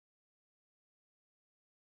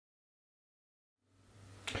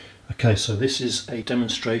Okay, so this is a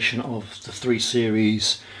demonstration of the 3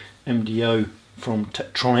 Series MDO from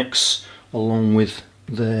Tektronix, along with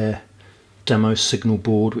their demo signal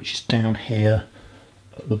board, which is down here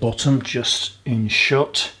at the bottom, just in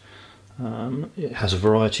shot. It has a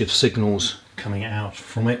variety of signals coming out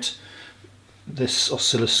from it. This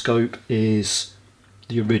oscilloscope is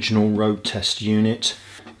the original RoadTest unit.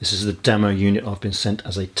 This is the demo unit I've been sent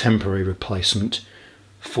as a temporary replacement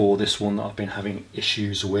for this one that I've been having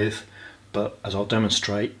issues with, but as I'll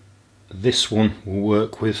demonstrate, this one will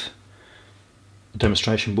work with the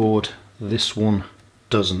demonstration board, this one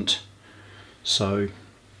doesn't. So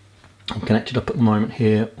I'm connected up at the moment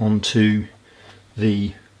here onto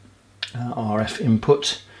the RF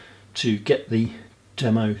input. To get the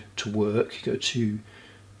demo to work, you go to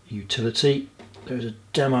Utility, there's a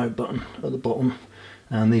demo button at the bottom,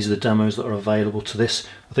 and these are the demos that are available to this.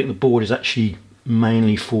 I think the board is actually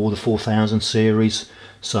mainly for the 4000 series,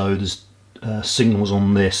 so there's signals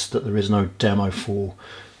on this that there is no demo for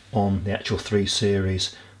on the actual 3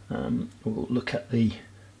 series. We'll look at the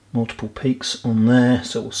multiple peaks on there,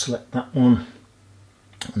 so we'll select that one,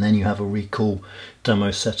 and then you have a recall demo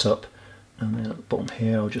setup, and then at the bottom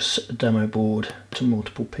here I'll just set the demo board to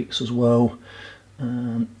multiple peaks as well,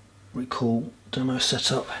 and recall demo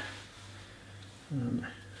setup, and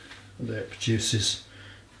there it produces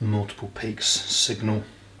the multiple peaks signal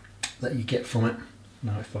that you get from it.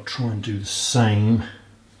 Now if I try and do the same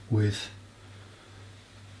with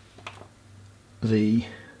the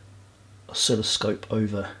oscilloscope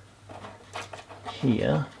over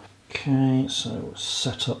here. Okay, so we'll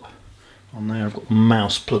set up on there. I've got the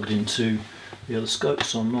mouse plugged into the other scope,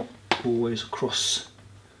 so I'm not always across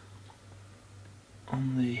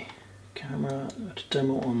on the camera. Go to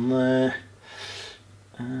demo on there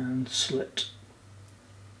and select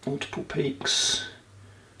multiple peaks,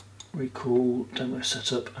 recall demo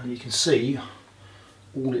setup, and you can see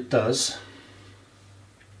all it does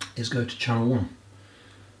is go to channel 1.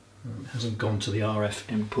 It hasn't gone to the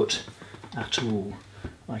RF input at all.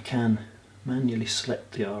 I can manually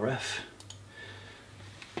select the RF.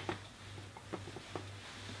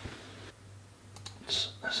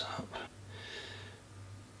 Set this up.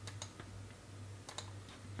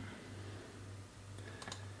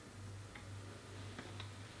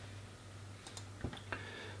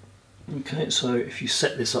 Okay, so if you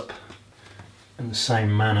set this up in the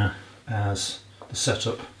same manner as the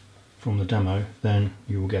setup from the demo, then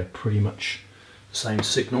you will get pretty much the same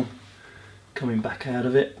signal coming back out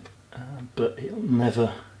of it, but it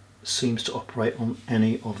never seems to operate on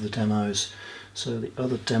any of the demos. So the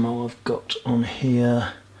other demo I've got on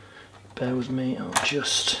here, bear with me, I'll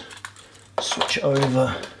just switch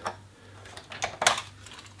over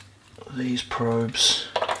these probes.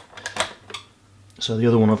 So the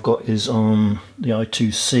other one I've got is on the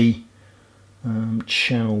I2C.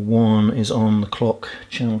 Channel 1 is on the clock,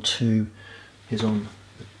 channel 2 is on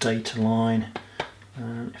the data line,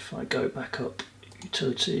 and if I go back up,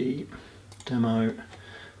 Utility, Demo,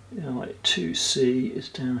 the I2C is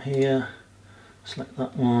down here, select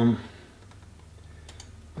that one,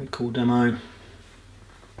 recall demo,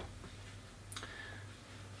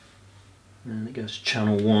 and it goes to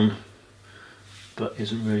channel 1 but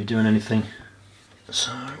isn't really doing anything.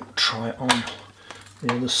 So we'll try it on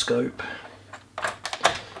the other scope.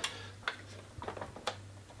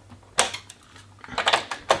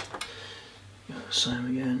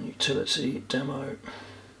 Same again, Utility, Demo,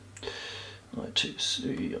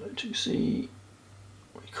 I2C,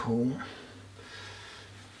 recall.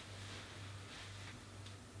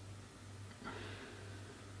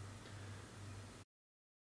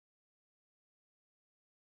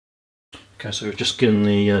 Okay, so we've just given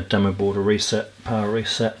the demo board a reset, power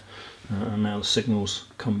reset, and now the signals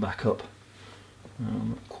come back up. I'm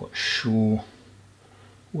not quite sure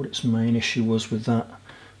what its main issue was with that.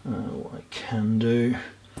 What I can do,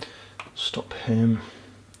 stop him,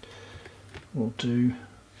 we'll do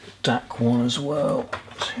the DAC one as well,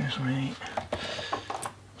 excuse me,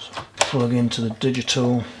 so plug into the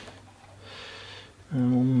digital,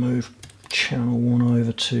 and we'll move channel 1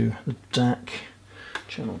 over to the DAC,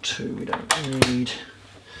 channel 2 we don't need,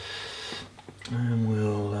 and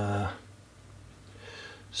we'll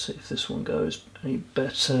see if this one goes any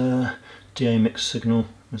better. DA mix signal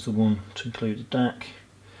is the one to include the DAC.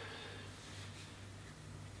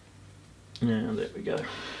 Now there we go.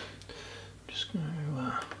 Just going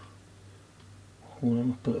to hold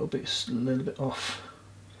them up a little bit off.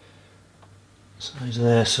 So he's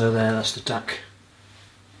there. So there. That's the DAC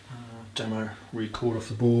demo recall off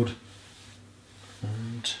the board.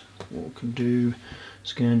 And what we can do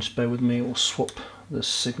is, again, just bear with me. We'll swap the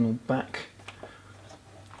signal back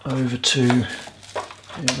over to the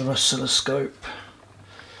other oscilloscope.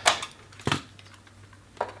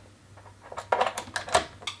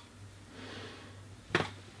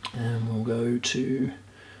 And we'll go to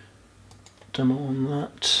demo on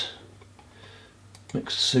that,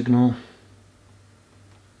 mix the signal,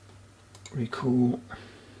 recall,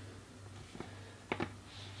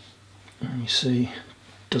 and you see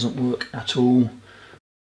it doesn't work at all.